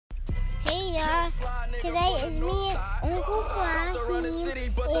Hey y'all, today is me and Uncle Fly in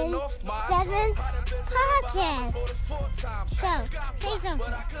 7th podcast. So, say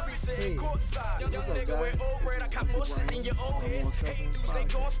something. Hey, what's up, guys?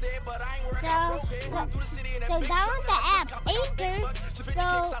 So download the app Anchor,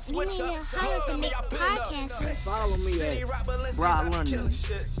 so you need to hire to make podcasts. Follow me at Broad London.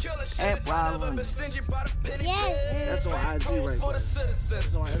 At Broad London. Yes. That's on IG right there.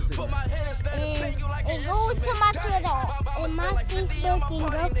 That's on Instagram. And go to my Twitter and my Facebook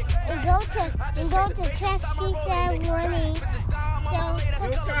and go to Trash371. So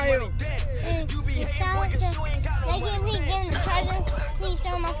they give me the charger. Please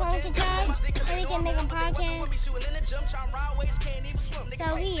tell my phone to charge so we can make a podcast. So we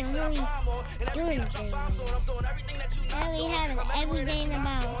are really doing things. And we have everything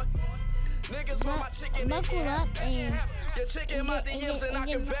about. Buckle up and get the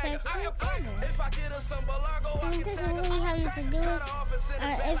search because we really having to do it.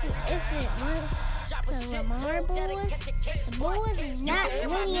 So Lamar boys, the boys is not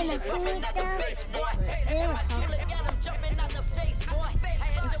really in the hood though, but they'll talk.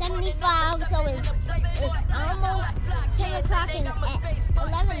 It's 75, so it's almost 10 o'clock and at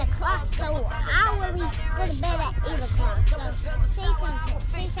 11 o'clock, so I really go to bed at 8 o'clock. So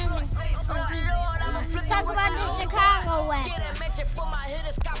say something so people talk about the Chicago weather.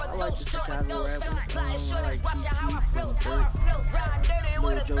 I like the Chicago rappers.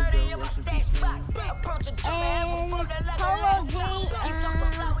 And Polo G,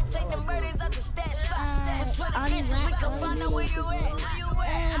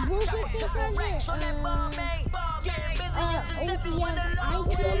 Booker say something. OTF,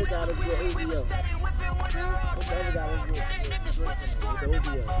 Whatever got us with OVO. Whatever got us with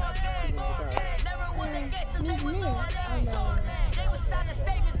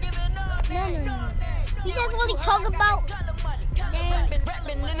No. You guys really talk about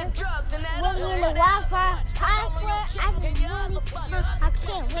really in the Wi-Fi password? I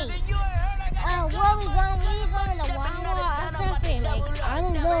can't wait. Where we going to the Wawa or something? Like, I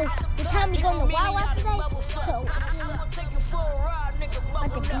don't know the time we going to Wawa today. So, what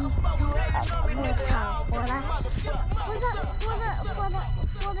the beat? More time for that.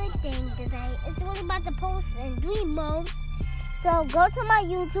 For the thing today. It's really about to post in 3 months. So go to my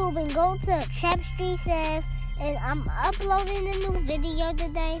YouTube and go to Trap371, and I'm uploading a new video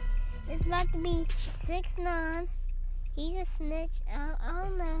today. It's about to be 6ix9ine. He's a snitch. I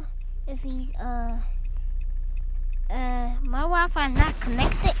don't know if he's my Wi-Fi is not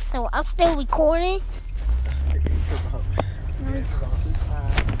connected, so I'm still recording.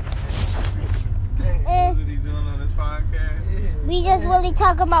 We just really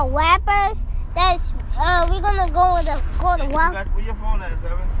talk about rappers. That's we're gonna go to Wi-Fi. Where your phone at,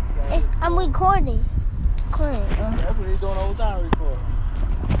 7? I'm recording. That's what he's doing all the time, recording.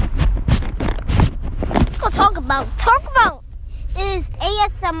 Let's go talk about is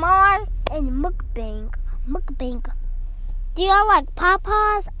ASMR and mukbang. Do y'all like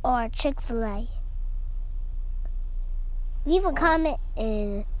Popeyes or Chick-fil-A? Leave a comment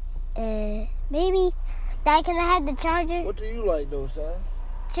and maybe Dad, can I have the charger? What do you like though, son?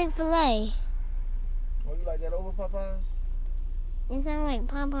 Chick-fil-A. Oh, you like that over Popeyes? It sounds like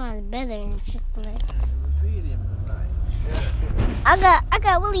Popeyes better than Chick-fil-A. Feed him tonight. I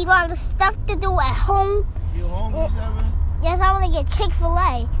got really a lot of stuff to do at home. You hungry, 7? Yes, I want to get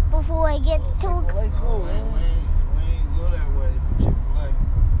Chick-fil-A before it gets too. Chick-fil-A cool, man. We ain't go that way for Chick-fil-A.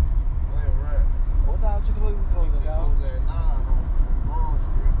 Right. What time Chick-fil-A we going, guys? It goes at 9 on Broad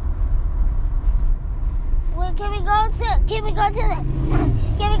Street. Well, can we go to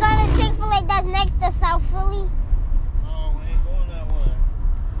Chick-fil-A that's next to South Philly? No, we ain't going that way.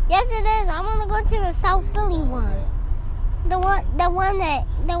 Yes, it is. I want to go to the South Philly one. The one that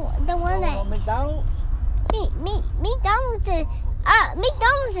McDonald's? McDonald's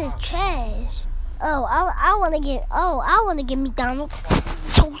is trash. I want to get McDonald's.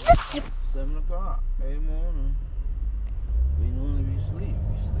 So listen. 7 o'clock, 8 morning. We normally be sleep.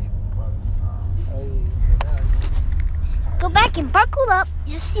 We sleep by this time. Go back and buckle up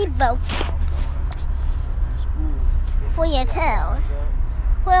your seatbelts for your tails.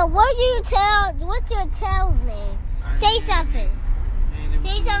 Well, what's your tail's name? Say something.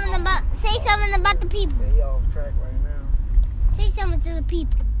 Say something about the people. They off track right now. Say something to the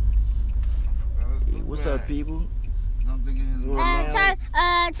people. Hey, what's up, people? I'm thinking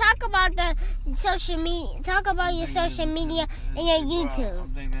talk about the social media. Talk about your social media and your YouTube.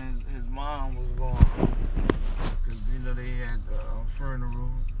 I'm thinking his mom was going, because they had funeral,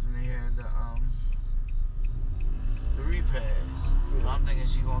 and they had the repass. I'm thinking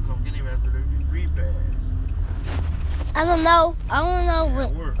she gonna come get him after the repass. I don't know. I don't know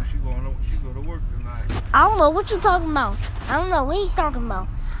what. Work. She go to work tonight. I don't know what you're talking about. I don't know what he's talking about.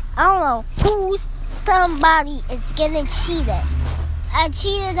 I don't know who's somebody is getting cheated. I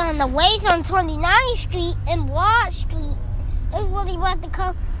cheated on the ways on 29th Street and Wall Street. It's really about to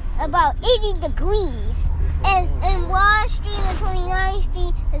come about 80 degrees. And in Wall Street and 29th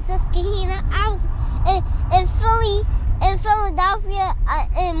Street and Susquehanna, I was in Philly, in Philadelphia,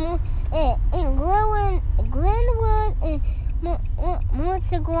 in Glenwood, and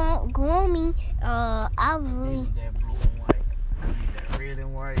Montgomery. I was really. That blue and white. I need that red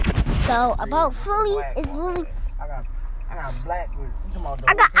and white. So about Philly is really. I got black with.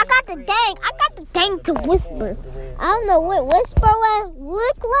 I got the thing to whisper. I don't know what whisper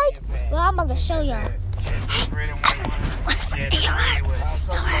look like, but I'm about to show y'all. I just whisper in your heart.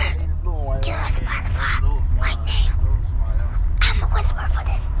 Get on Spotify right now. I'm a whisper for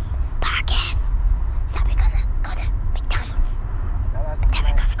this podcast. So we're gonna go to McDonald's. Then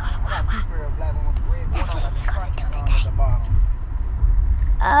we're gonna go to Wawa. That's what we're gonna do today.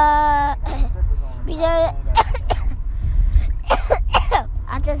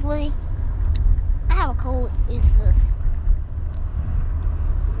 I have a cold. It's just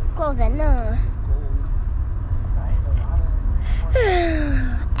close at 9.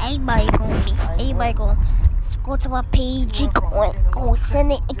 Everybody gonna go to my page and go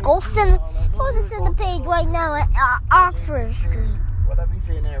send it. Go to send the page right now at Oxford Street. Whatever you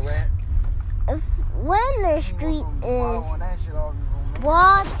saying there, Rat. Winter Street is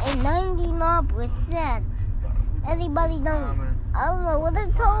broad and 99%. Everybody don't. I don't know what they're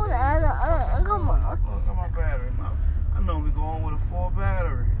told. Come on. Look at my battery. I know we going with a full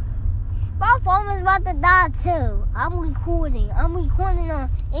battery. My phone is about to die too. I'm recording on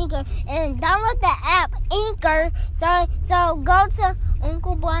Anchor and download the app Anchor. So go to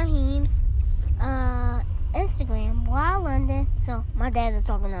Uncle Brahim's Instagram, Wild London. So my dad is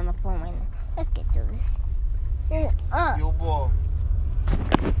talking on the phone right now. Let's get through this. Yo, boy.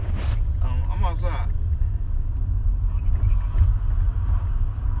 I'm outside.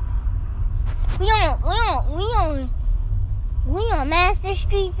 We on Master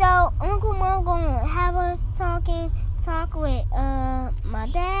Street, so Uncle Mo gonna have a talk with my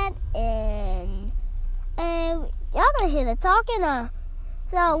dad and y'all gonna hear the talking.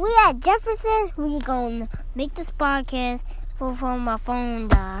 So we at Jefferson. We gonna make this podcast before my phone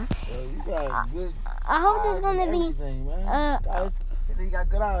die. You got good. I hope this gonna be. You got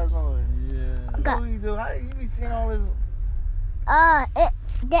good eyes on it. Yeah. What do you do? How you be seeing all this?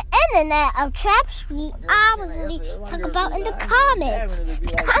 The internet of Trap Street, I was really talking about in the comments.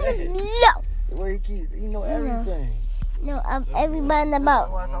 Comment below. Where you know everything. Everybody about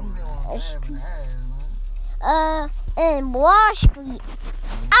in Wall Street.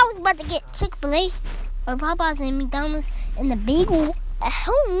 I was about to get Chick-fil-A or Popeyes and McDonald's and the bagel at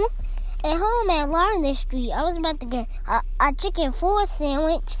home at Larned Street. I was about to get a chicken 4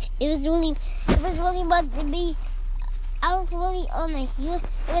 sandwich. It was really about to be. I was really on a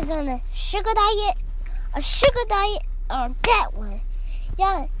sugar diet on that one.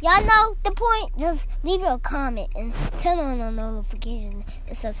 Y'all know the point? Just leave a comment and turn on the notifications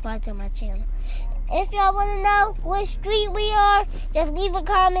and subscribe to my channel. If y'all want to know what street we are, just leave a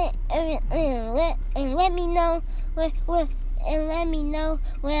comment and let me know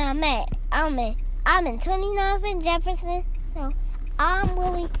where I'm at. I'm in 29th and Jefferson, so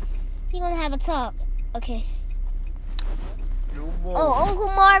we're gonna have a talk. Okay. Oh, Uncle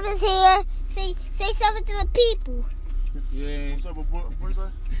Marv is here. Say something to the people. Yeah. What's up, boy?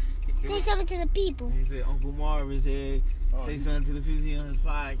 Say something to the people. He said Uncle Marv is here. Say something to the people on his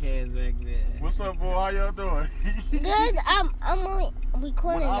podcast back there. What's up, boy? How y'all doing? Good. I'm only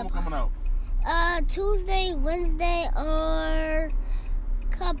recording. When album coming out? Tuesday, Wednesday, or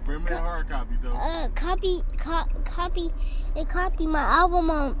bring me a hard copy, though. Copy my album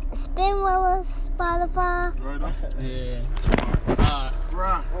on Spinwilla, Spotify. Right on? Yeah.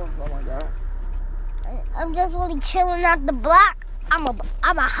 Right. Oh my God. I'm just really chilling out the block. I'm a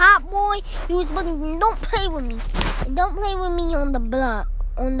hot boy. You was really don't play with me. Don't play with me on the block.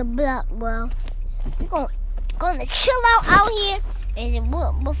 On the block, bro. We're gonna chill out here. And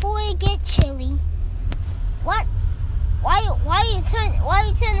before it get chilly, what? Why you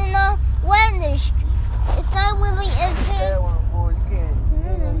turning on Winter Street? It's not really Boy, you can't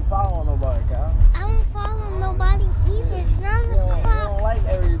follow nobody, Kyle. I don't follow nobody either. It's not You don't like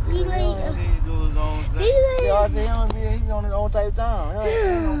everything. He why I say he be on his own type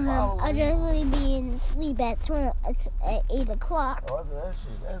time. I just really be in sleep at 8 o'clock. Oh,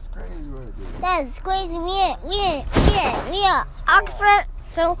 that's crazy right there. That's crazy. We are Oxford,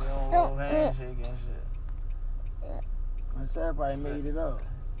 so handshake and shit. My son probably made it up.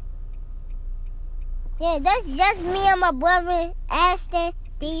 Yeah, that's just me and my brother, Ashton,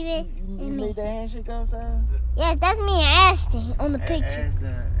 David, You and me. made that handshake up, son? Yes, that's me and Ashton on the picture.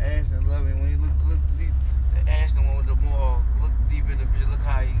 Ashton, love it. When you look deep, the Ashton one with the more, look deep in the picture. Look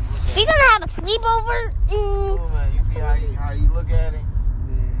how you look at it. We gonna have a sleepover. Oh, man, you see how you look at it?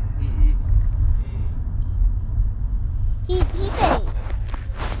 He paid.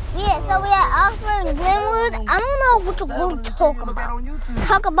 Yeah, so we at Oxford and Glenwood. I don't know what to go talk about.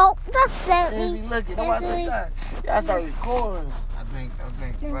 Talk about that's If you look at nobody say that. Y'all start recording. I think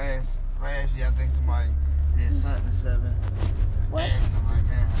last year I think somebody did something to 7. What? Something like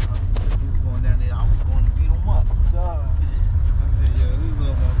that. We was going down there. I was going to beat them up. I said, yo, these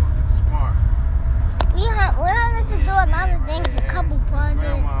little motherfuckers smart. We wanted to do another things, a couple projects.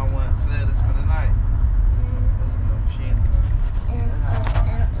 Grandma said to spend the night. She ain't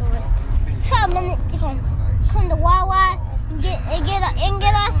 12 minutes, you're gonna come to Wawa and get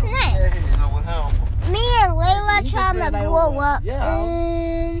our snacks. Me and Layla trying to grow up,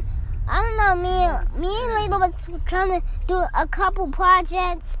 and I don't know. Me and Layla was trying to do a couple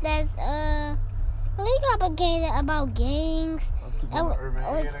projects that's really complicated about gangs. When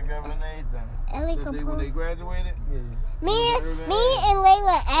they graduated? Me and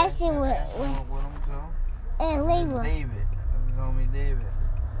Layla asking what and Layla. David. That's his homie David.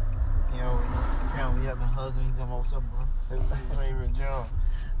 You know, we haven't hugged him. He's talking about something. That's his favorite job.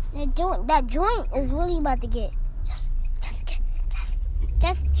 That joint is really about to get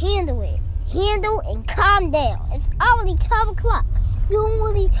just handle it. Handle and calm down. It's already 12 o'clock. You don't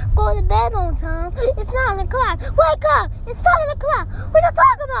really go to bed on time. It's 9 o'clock. Wake up. It's 7 o'clock. What you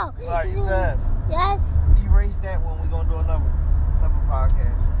talking about? Like you said. Yes. Erase that when we're going to do another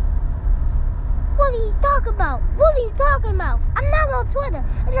podcast. What are you talking about? What are you talking about? I'm not on Twitter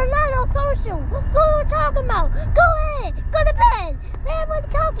and I'm not on social. What are you talking about? Go ahead. Go to bed. Man, we're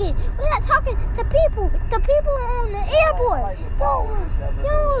talking. We're not talking to people. The people on the airport. You don't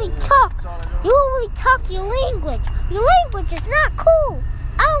really talk. You don't really talk your language. Your language is not cool.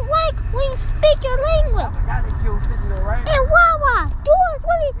 I don't like when you speak your language. And Wawa, you is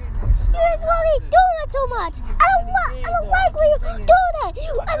really doing too much. I don't like when you do that.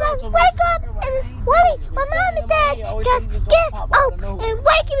 And I wake up and it's really my mom and dad just get up and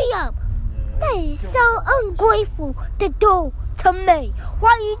wake me up. That is so ungrateful to do to me. Why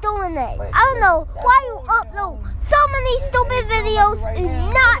are you doing that? I don't know why you upload so many stupid videos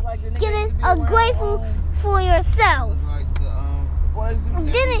and not getting ungrateful for yourself.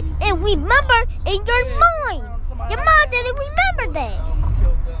 Didn't and remember in your mind. Your mom didn't remember that.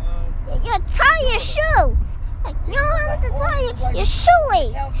 You tie your shoes. Like, you don't have to tie your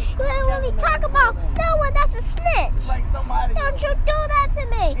shoelace. You didn't really talk about no one that's a snitch. Don't you do that to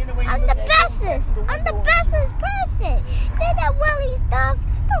me. I'm the bestest. I'm the bestest person. Did that Willie stuff.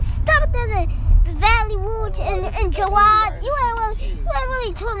 Don't stop that Valley Rouge in July. You ain't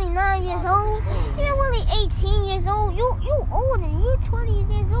really 29 years old. You ain't really 18 years old. You older. You 20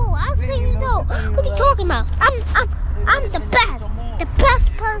 years old. I'm 6 years old. What are you talking about? I'm the best. The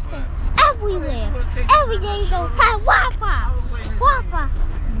best person everywhere. Every day you don't have Wi-Fi. Wi-Fi.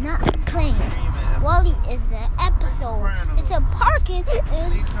 Not playing. Wally is an episode. It's a parking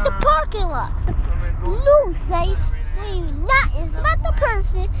in the parking lot. The news say it's about the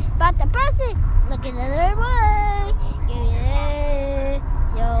person looking the other way.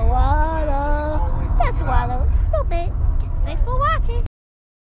 Yeah, Wallow. That's Wallow. Stupid. Thanks for watching.